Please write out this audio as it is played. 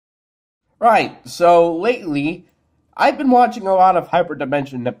Right, so lately, I've been watching a lot of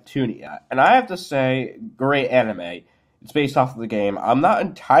Hyperdimension Neptunia, and I have to say, great anime. It's based off of the game. I'm not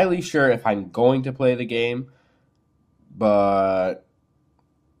entirely sure if I'm going to play the game, but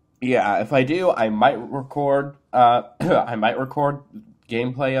yeah, if I do, I might record. I might record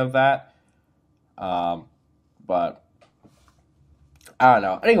gameplay of that. But I don't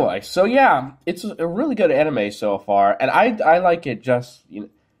know. Anyway, so yeah, it's a really good anime so far, and I like it just you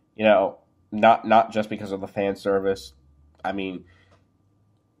know not just because of the fan service. I mean,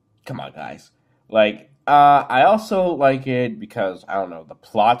 come on, guys. Like, I also like it because I don't know, the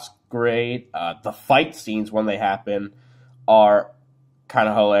plot's great. The fight scenes when they happen are kind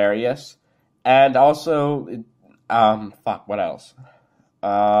of hilarious, and also, fuck, what else?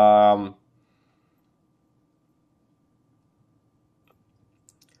 Oh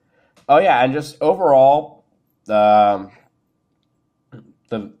yeah, and just overall, the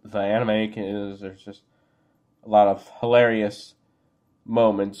anime is there's just a lot of hilarious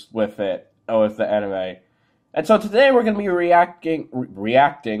moments with it, with the anime. And so today we're going to be reacting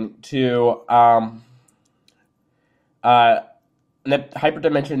to Hyperdimension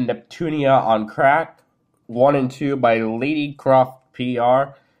Neptunia on Crack 1 and 2 by LadyCroft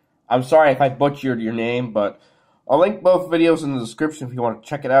PR. I'm sorry if I butchered your name, but I'll link both videos in the description if you want to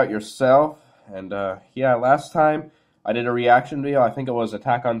check it out yourself. And yeah, last time I did a reaction video, I think it was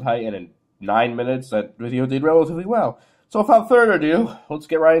Attack on Titan, in 9 minutes. That video did relatively well. So without further ado, let's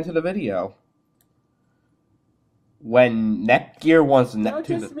get right into the video. When Netgear wants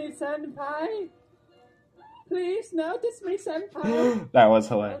Neptune... Notice me, senpai! Please, notice me, senpai! That was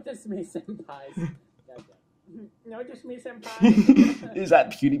hilarious. Notice me, senpai. Notice me, senpai. Is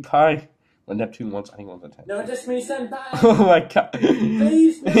that PewDiePie? When Neptune wants anyone's attention. Notice me, senpai! Oh my god.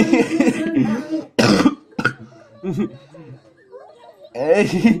 Please, notice me, senpai!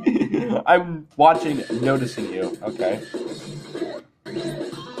 Hey, I'm watching, noticing you. Okay.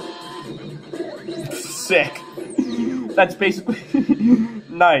 Sick. That's basically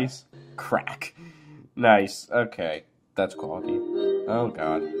nice. Crack. Nice. Okay, that's quality. Oh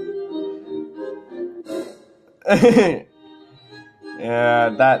god. Yeah,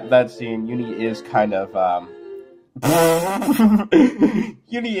 that scene. Uni is kind of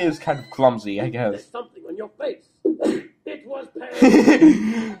Uni is kind of clumsy, I guess. There's something on your face. It was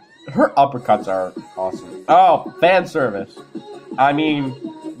pain. Her uppercuts are awesome. Oh, fan service. I mean,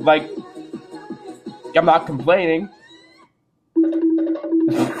 like, I'm not complaining.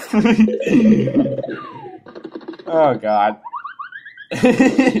 Oh god.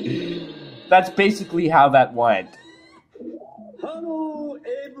 That's basically how that went. Hello,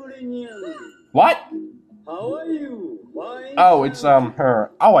 everyone. What? How are you? Why? Oh, it's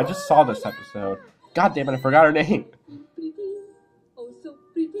her. Oh, I just saw this episode. God damn it, I forgot her name.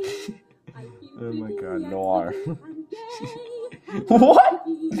 Oh my god, Noir. What?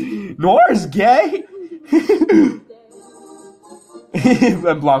 Noir is gay?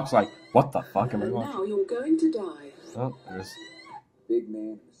 And Blanc's like, what the fuck am I watching? Now you're going to die. Oh, there's... Big man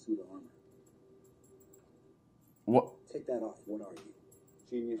in a suit of armor. What? Take that off. What are you?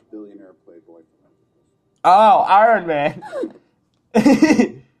 Genius, billionaire, playboy. Oh, Iron Man.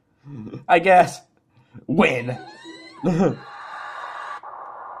 I guess. Win.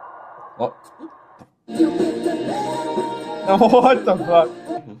 What? What the fuck?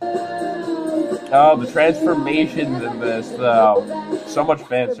 Oh, the transformations in this, though. So much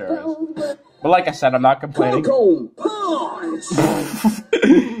fan service. But like I said, I'm not complaining.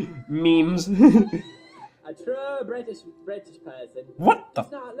 Memes. A true British person. What the?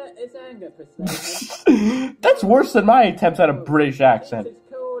 It's not it's anger persuasion. That's worse than my attempts at a British accent.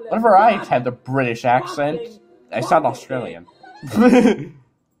 Whenever I attempt a British accent, I sound Australian.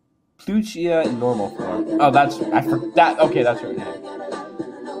 Plutia in normal form. Oh, that's... I forgot. Okay, that's her name.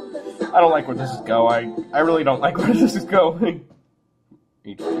 I don't like where this is going. I really don't like where this is going.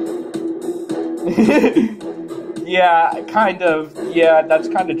 Yeah, kind of. Yeah, that's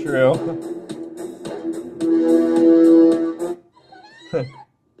kind of true.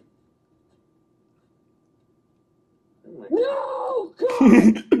 No!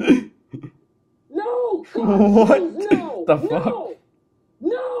 God! No! God! What No! the fuck? No!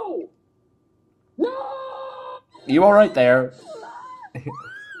 No! No! You alright there?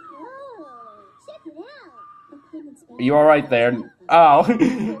 Are you alright there? Oh.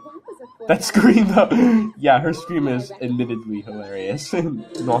 That scream though. Yeah, her scream is admittedly hilarious.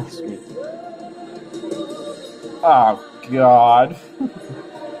 Not scream. Oh god.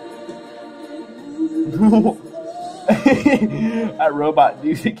 That robot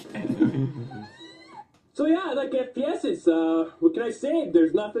music. So yeah, like if FPSs. What can I say?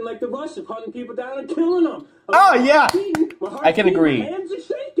 There's nothing like the rush of hunting people down and killing them. Oh, yeah. I can My agree. hands are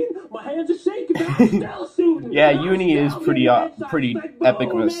shaking. My hands are shaking. But I'm still shooting. Yeah, Uni is pretty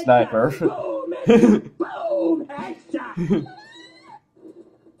epic with a sniper. Boom, headshot.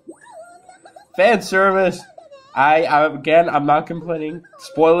 Fan service. I'm not complaining.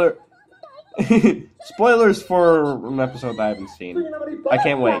 Spoilers for an episode that I haven't seen. I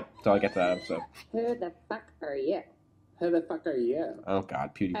can't wait till I get to that episode. Who the fuck are you? Who the fuck are you? Oh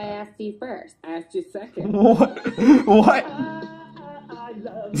God, PewDiePie. I asked you first. I asked you second. What? What? I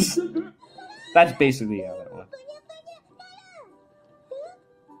love you. That's basically how that went.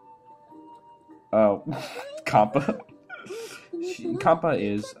 Oh, Kampa.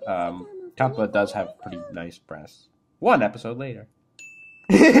 Kampa does have pretty nice breasts. One episode later.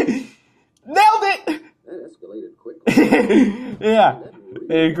 Nailed it! That escalated quickly. Yeah,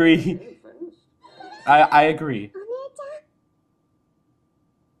 I agree. I agree.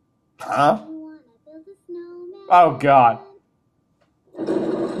 Huh? Oh God.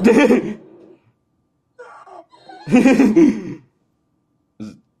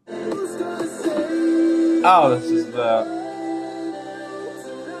 Oh, this is the.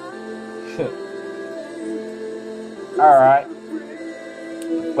 All right.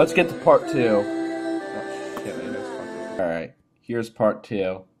 Let's get to part 2. Oh, shit, all right. Here's part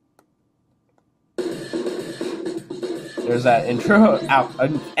 2. There's that intro.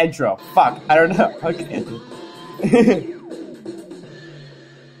 Intro. Fuck. I don't know. Okay.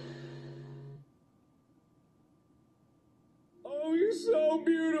 Oh, you're so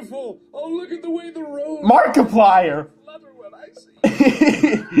beautiful. Oh, look at the way the road. Markiplier. Love her when I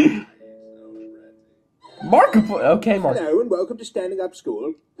see. Markiplier. Okay, Mark. Hello and welcome to Standing Up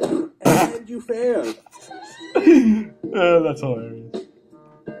School. And you failed. Oh, that's hilarious.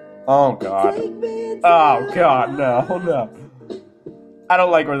 Oh God. Oh God, no. I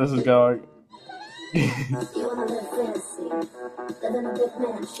don't like where this is going.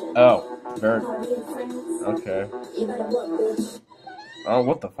 Oh, very. Okay. Oh,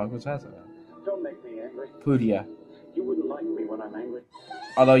 what the fuck was that? Don't make me angry. Plutia. You wouldn't like me when I'm angry.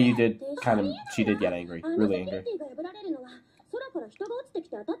 Although she did get angry, really angry.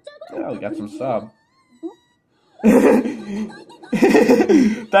 Oh, we got some sub.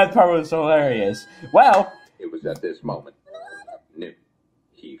 That part was hilarious. Well, it was at this moment. Knew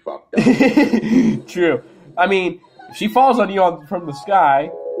he fucked up. True. I mean, if she falls on you from the sky,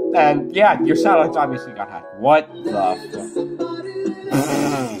 then yeah, your satellite's obviously got hacked. What the fuck?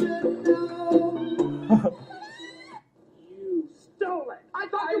 You stole it. I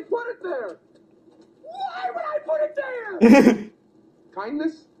thought you put it there. Why would I put it there?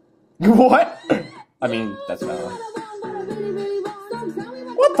 Kindness? What? I mean, that's not right.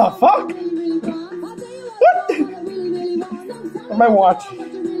 What the fuck? What? What am I watching?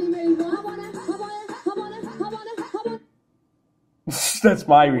 That's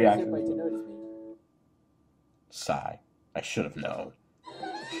my reaction. Sigh. I should have known.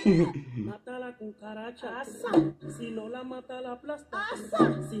 What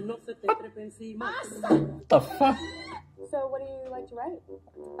the fuck? So what do you like to write?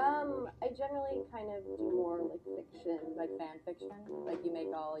 I generally kind of do more like fiction, like fan fiction. Like you make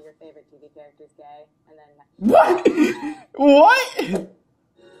all your favorite TV characters gay, and then... What?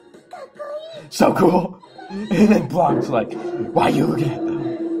 So cool. And then Block's like, why you gay?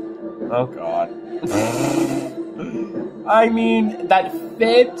 Oh God. I mean, that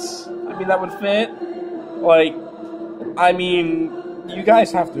fits. I mean, that would fit. Like, I mean, you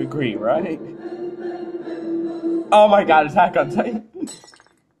guys have to agree, right? Oh my God, Attack on Titan.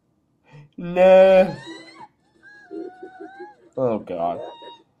 Nah. Oh God.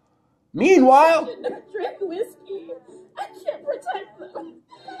 Meanwhile. Drink whiskey. I can't protect them.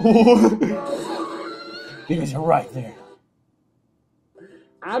 You guys are right there.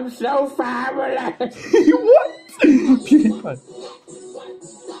 I'm so fabulous. What? PewDiePie.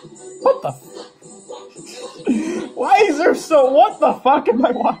 What the? Why is there so? What the fuck am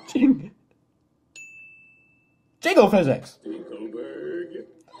I watching? Jingle physics.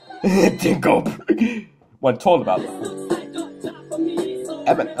 Tinkleberg. When told about that.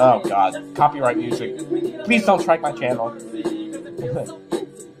 Evan. Oh God. Copyright music. Please don't strike my channel.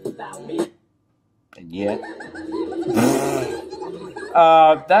 And yet.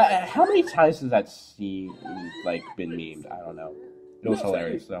 That. How many times has that scene been memed? I don't know. It was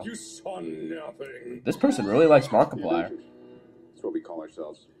hilarious though. You saw nothing. This person really likes Markiplier. That's what we call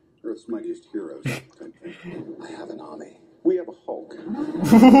ourselves. Earth's mightiest heroes. I have an army. We have a Hulk.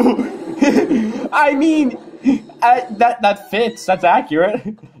 I mean, that fits. That's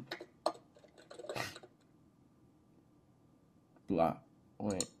accurate. block.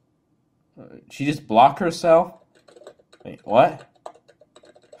 Wait. She just blocked herself? Wait, what?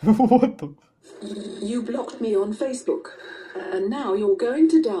 What the? You blocked me on Facebook, and now you're going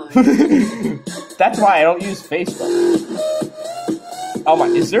to die. That's why I don't use Facebook. Oh my,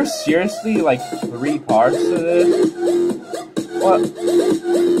 is there seriously like 3 parts to this? What?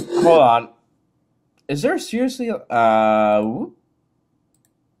 Hold on. Is there seriously, like,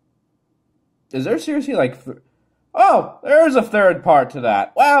 oh, there's a 3rd part to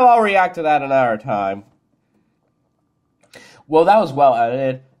that. Well, I'll react to that another time. Well, that was well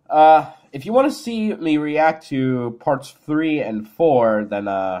edited. If you want to see me react to parts 3 and 4, then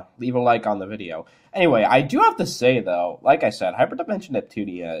leave a like on the video. Anyway, I do have to say though, like I said, Hyperdimension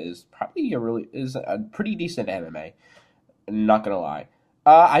Neptunia is probably a pretty decent anime. Not gonna lie.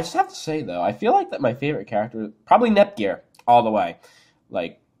 I just have to say though, I feel like that my favorite character is probably Nepgear all the way.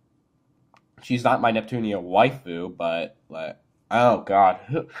 Like, she's not my Neptunia waifu, but like, oh god,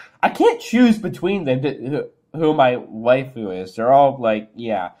 I can't choose between them who my waifu is. They're all like,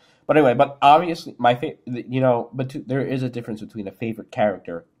 yeah. But anyway, but obviously my there is a difference between a favorite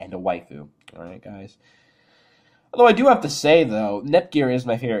character and a waifu. All right, guys. Although I do have to say though, Nepgear is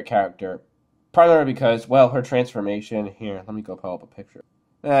my favorite character, primarily because, well, her transformation. Here, let me go pull up a picture.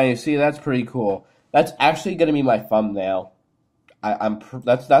 You see, that's pretty cool. That's actually going to be my thumbnail.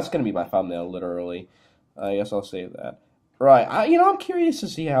 That's going to be my thumbnail, literally. I guess I'll save that. Right, I'm curious to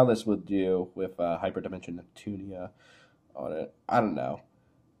see how this would do with Hyperdimension Neptunia on it. I don't know.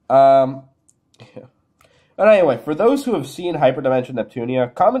 Yeah. But anyway, for those who have seen Hyperdimension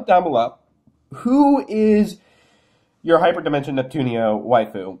Neptunia, comment down below. Who is your Hyperdimension Neptunia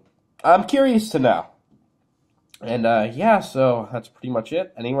waifu? I'm curious to know. And, yeah, so that's pretty much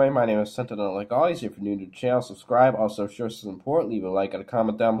it. Anyway, my name is S3ntin3l. Like always, if you're new to the channel, subscribe. Also, show support. Leave a like and a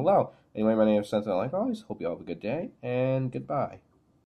comment down below. Anyway, my name is S3ntin3l. Like always, hope you all have a good day, and goodbye.